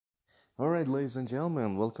Alright, ladies and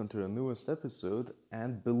gentlemen, welcome to the newest episode.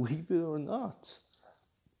 And believe it or not,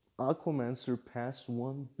 Aquaman surpassed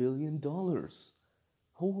 $1 billion.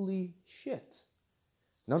 Holy shit.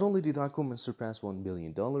 Not only did Aquaman surpass $1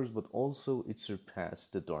 billion, but also it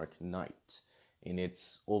surpassed The Dark Knight in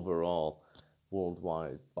its overall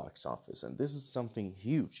worldwide box office. And this is something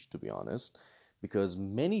huge, to be honest, because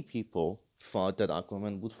many people thought that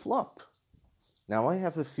Aquaman would flop. Now, I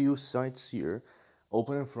have a few sites here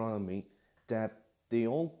open in front of me that they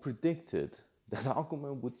all predicted that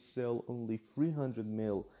Aquaman would sell only 300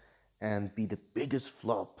 mil and be the biggest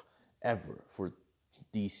flop ever for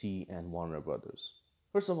DC and Warner Brothers.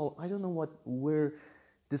 First of all, I don't know where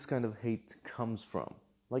this kind of hate comes from.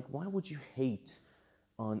 Like, why would you hate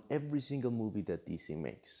on every single movie that DC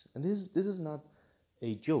makes? And this is not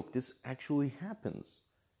a joke. This actually happens.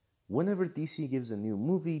 Whenever DC gives a new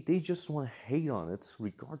movie, they just want to hate on it,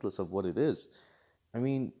 regardless of what it is. I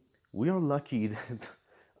mean, we are lucky that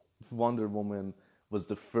Wonder Woman was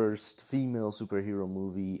the first female superhero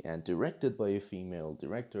movie and directed by a female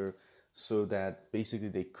director, so that basically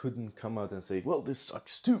they couldn't come out and say, well, this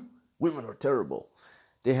sucks too. Women are terrible.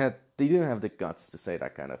 They didn't have the guts to say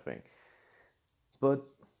that kind of thing. But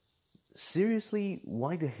seriously,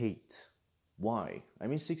 why the hate? Why? I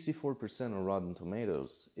mean, 64% on Rotten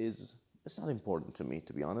Tomatoes it's not important to me,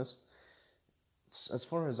 to be honest. As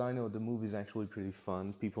far as I know, the movie is actually pretty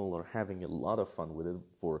fun. People are having a lot of fun with it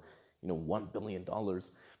for, $1 billion.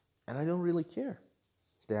 And I don't really care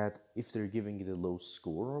that if they're giving it a low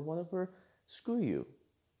score or whatever, screw you.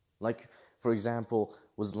 Like, for example,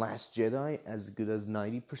 was Last Jedi as good as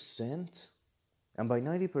 90%? And by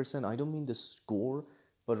 90%, I don't mean the score,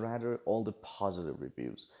 but rather all the positive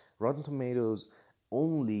reviews. Rotten Tomatoes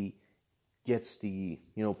only gets the,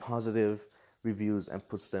 positive reviews and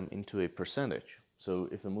puts them into a percentage. So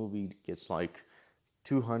if a movie gets like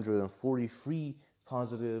 243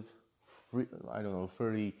 positive,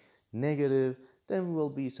 30 negative, then will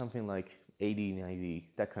be something like 80,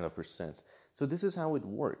 90, that kind of percent. So this is how it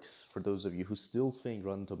works for those of you who still think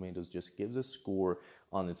Rotten Tomatoes just gives a score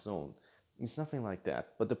on its own. It's nothing like that.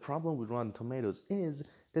 But the problem with Rotten Tomatoes is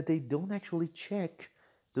that they don't actually check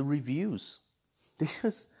the reviews. They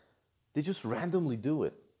just randomly do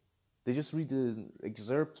it. They just read the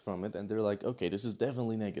excerpts from it and they're like, okay, this is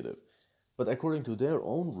definitely negative. But according to their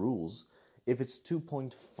own rules, if it's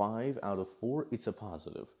 2.5 out of 4, it's a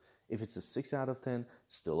positive. If it's a 6 out of 10,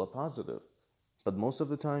 still a positive. But most of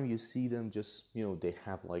the time you see them just, they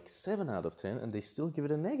have like 7 out of 10 and they still give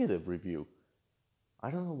it a negative review. I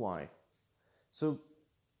don't know why. So,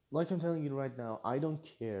 like I'm telling you right now, I don't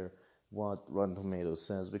care what Rotten Tomatoes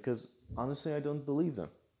says because honestly, I don't believe them.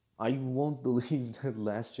 I won't believe that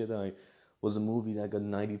Last Jedi was a movie that got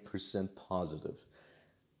 90% positive.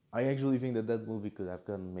 I actually think that that movie could have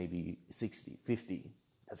gotten maybe 60, 50.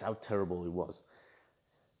 That's how terrible it was.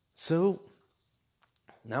 So,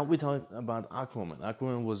 now we talk about Aquaman.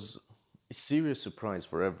 Aquaman was a serious surprise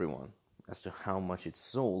for everyone as to how much it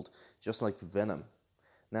sold, just like Venom.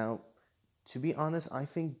 Now, to be honest, I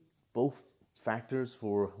think both factors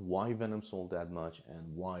for why Venom sold that much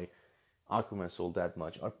and why Aquaman sold that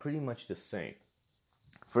much are pretty much the same.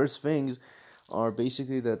 First things are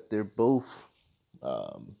basically that they both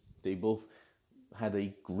had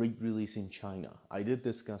a great release in China. I did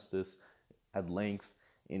discuss this at length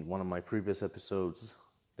in one of my previous episodes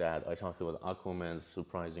that I talked about Aquaman's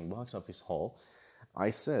surprising box office haul.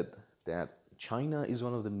 I said that China is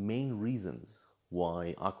one of the main reasons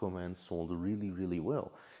why Aquaman sold really, really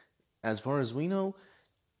well. As far as we know,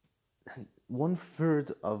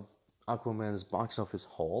 1/3 of Aquaman's box office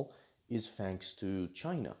haul is thanks to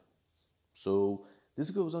China. So this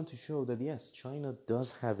goes on to show that yes, China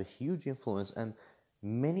does have a huge influence, and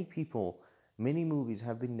many people, many movies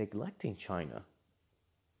have been neglecting China.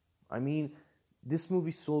 I mean, this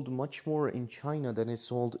movie sold much more in China than it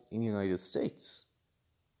sold in the United States.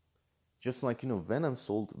 Just like, Venom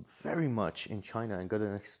sold very much in China and got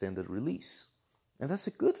an extended release. And that's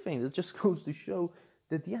a good thing. It just goes to show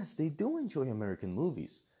that yes, they do enjoy American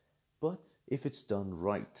movies, but if it's done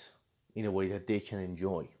right, in a way that they can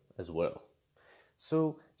enjoy as well.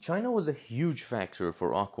 So China was a huge factor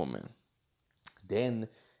for Aquaman. Then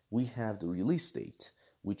we have the release date,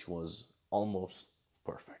 which was almost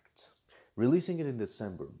perfect. Releasing it in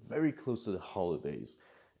December, very close to the holidays,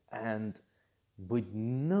 and with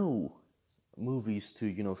no movies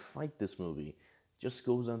to, fight this movie, just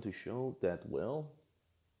goes on to show that, well,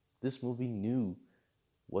 this movie knew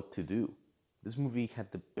what to do. This movie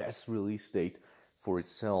had the best release date for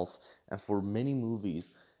itself and for many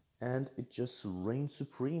movies, and it just reigned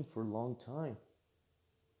supreme for a long time.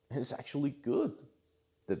 And it's actually good.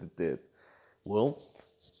 that it did? Well,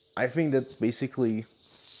 I think that basically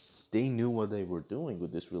they knew what they were doing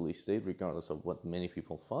with this release date, regardless of what many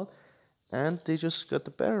people thought, and they just got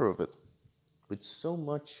the better of it with so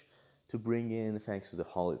much to bring in thanks to the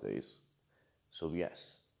holidays. So,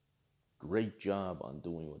 yes, great job on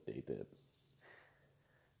doing what they did.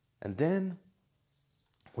 And then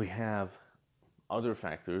we have other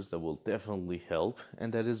factors that will definitely help,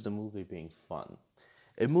 and that is the movie being fun.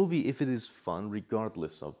 A movie, if it is fun,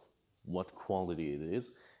 regardless of what quality it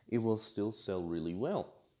is, it will still sell really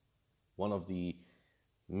well. One of the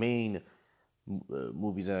main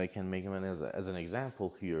movies that I can make as an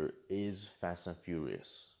example here is Fast and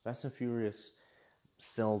Furious. Fast and Furious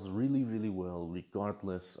sells really, really well,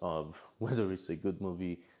 regardless of whether it's a good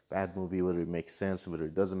movie, bad movie, whether it makes sense, whether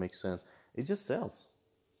it doesn't make sense. It just sells.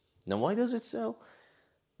 Now, why does it sell?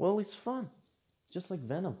 Well, it's fun, just like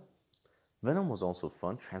Venom. Venom was also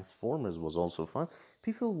fun. Transformers was also fun.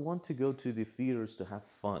 People want to go to the theaters to have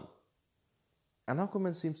fun. And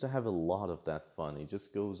Aquaman seems to have a lot of that fun. It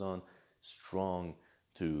just goes on strong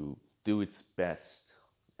to do its best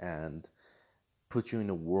and put you in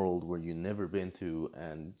a world where you've never been to,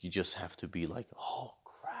 and you just have to be like, oh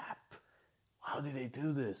crap, how did they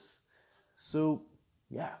do this? So,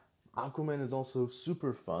 yeah, Aquaman is also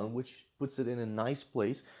super fun, which puts it in a nice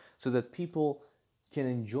place so that people can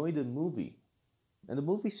enjoy the movie. And the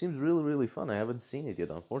movie seems really, really fun. I haven't seen it yet,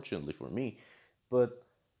 unfortunately for me, but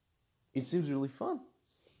it seems really fun.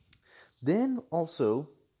 Then also,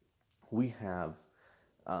 we have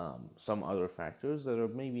some other factors that are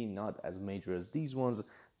maybe not as major as these ones,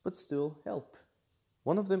 but still help.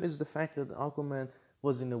 One of them is the fact that Aquaman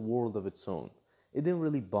was in a world of its own. It didn't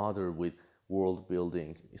really bother with world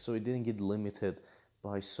building, so it didn't get limited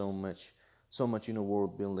by so much,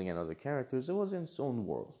 world building and other characters. It was in its own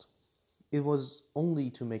world. It was only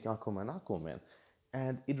to make Aquaman,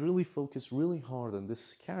 and it really focused really hard on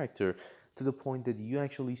this character to the point that you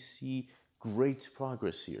actually see great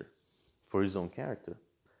progress here for his own character.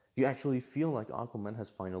 You actually feel like Aquaman has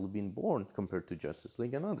finally been born compared to Justice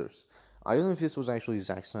League and others. I don't know if this was actually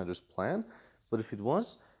Zack Snyder's plan, but if it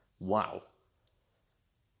was, wow.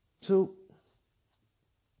 So,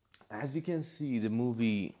 as you can see, the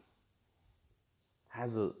movie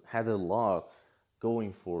had a lot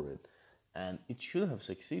going for it, and it should have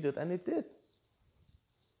succeeded, and it did.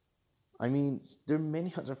 I mean, there are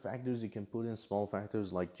many other factors you can put in, small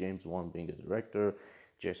factors like James Wan being the director,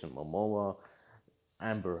 Jason Momoa,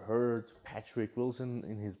 Amber Heard, Patrick Wilson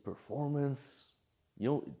in his performance.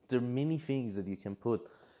 There are many things that you can put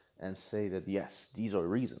and say that, yes, these are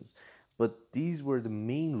reasons. But these were the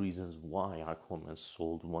main reasons why Aquaman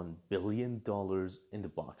sold $1 billion in the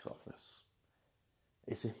box office.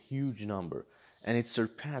 It's a huge number, and it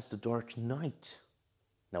surpassed The Dark Knight.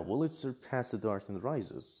 Now, will it surpass The Dark Knight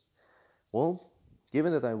Rises? Well,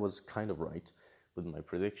 given that I was kind of right with my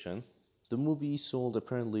prediction, the movie sold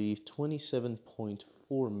apparently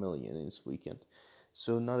 27.4 million in its weekend.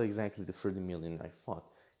 So not exactly the 30 million I thought.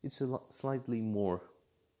 It's a slightly more,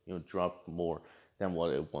 dropped more than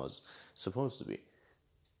what it was supposed to be.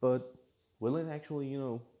 But will it actually,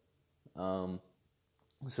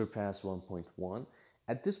 surpass 1.1?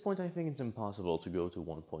 At this point, I think it's impossible to go to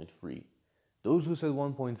 1.3. Those who said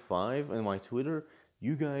 1.5 on my Twitter,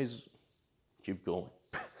 you guys keep going.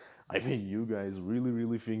 I mean, you guys really,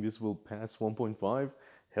 really think this will pass 1.5?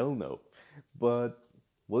 Hell no. But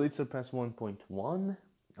will it surpass 1.1?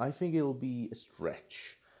 I think it'll be a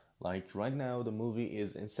stretch. Like, right now, the movie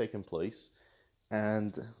is in second place,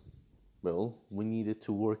 and, well, we needed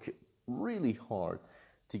to work really hard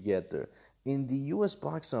to get there. In the US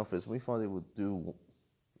box office, we thought it would do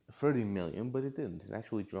 30 million, but it didn't. It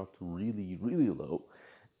actually dropped really, really low.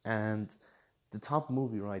 And the top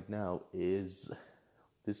movie right now is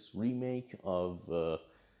this remake of the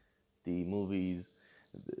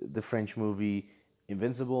French movie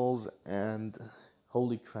Invincibles, and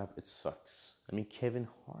holy crap, it sucks. I mean, Kevin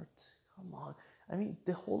Hart, come on. I mean,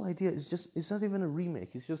 the whole idea is it's not even a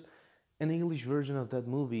remake. It's just an English version of that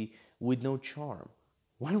movie with no charm.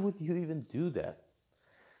 Why would you even do that?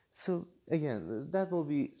 So, again, that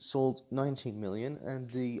movie sold 19 million, and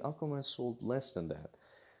the Aquaman sold less than that.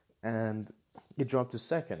 And it dropped to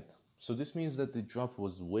second. So this means that the drop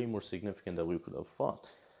was way more significant than we could have thought.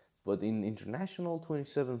 But in international,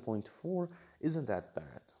 27.4 isn't that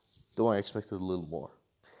bad, though I expected a little more.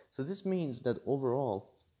 So this means that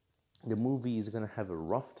overall, the movie is going to have a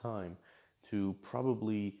rough time to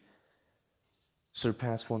probably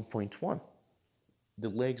surpass 1.1. The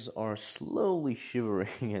legs are slowly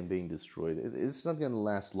shivering and being destroyed. It's not going to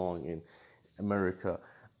last long in America.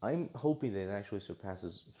 I'm hoping that it actually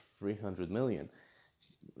surpasses 300 million.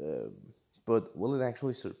 But will it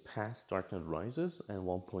actually surpass Dark Knight Rises and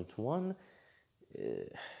 1.1?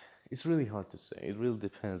 It's really hard to say. It really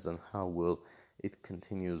depends on how well it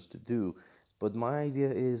continues to do. But my idea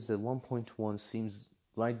is that 1.1 seems,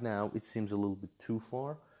 right now, it seems a little bit too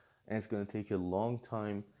far, and it's going to take a long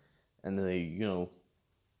time and a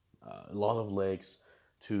lot of legs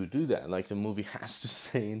to do that. Like the movie has to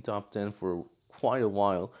stay in top 10 for quite a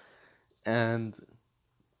while, and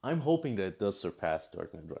I'm hoping that it does surpass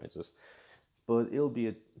Dark Knight Rises, but it'll be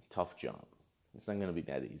a tough job. It's not gonna be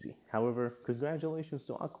that easy. However, congratulations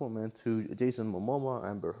to Aquaman, to Jason Momoa,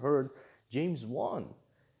 Amber Heard, James Wan.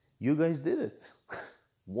 You guys did it.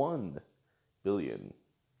 1 billion.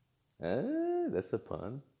 That's a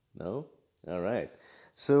pun. No? All right.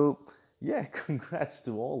 So, yeah, congrats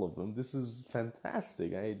to all of them. This is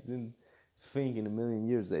fantastic. I didn't think in a million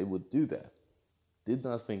years they would do that. Did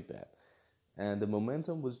not think that. And the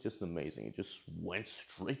momentum was just amazing. It just went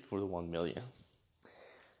straight for the 1 million.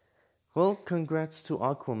 Well, congrats to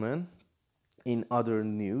Aquaman. In other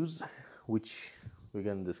news, which we're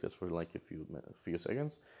gonna discuss for like a few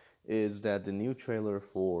seconds, is that the new trailer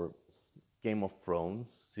for Game of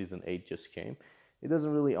Thrones season 8 just came. It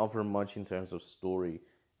doesn't really offer much in terms of story.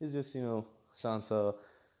 It's just Sansa,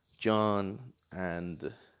 Jon,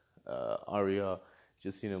 and Arya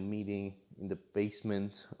just meeting in the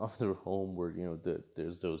basement of their home where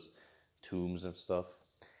there's those tombs and stuff,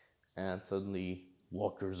 and suddenly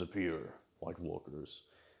walkers appear, White Walkers.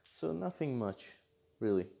 So nothing much,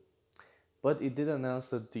 really. But it did announce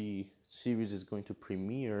that the series is going to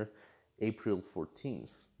premiere April 14th,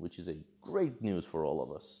 which is a great news for all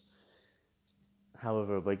of us.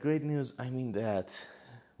 However, by great news, I mean that,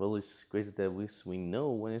 well, it's great that at least we know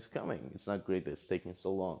when it's coming. It's not great that it's taking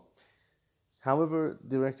so long. However,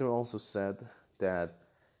 the director also said that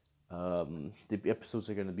the episodes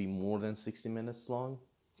are going to be more than 60 minutes long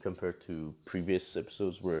compared to previous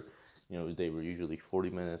episodes where they were usually 40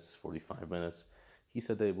 minutes, 45 minutes. He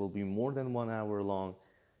said they will be more than 1 hour long,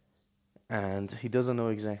 and he doesn't know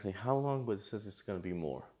exactly how long, but he says it's going to be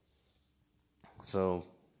more. So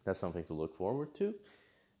that's something to look forward to.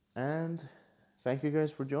 And thank you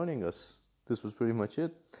guys for joining us. This was pretty much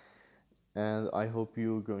it. And I hope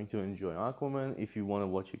you're going to enjoy Aquaman. If you want to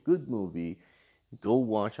watch a good movie, go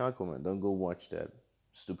watch Aquaman. Don't go watch that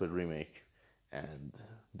stupid remake. And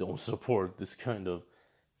don't support this kind of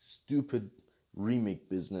stupid remake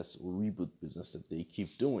business or reboot business that they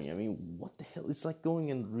keep doing. I mean, what the hell? It's like going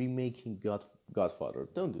and remaking Godfather.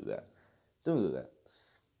 Don't do that. Don't do that.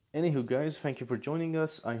 Anywho, guys, thank you for joining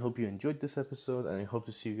us. I hope you enjoyed this episode, and I hope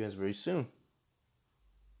to see you guys very soon.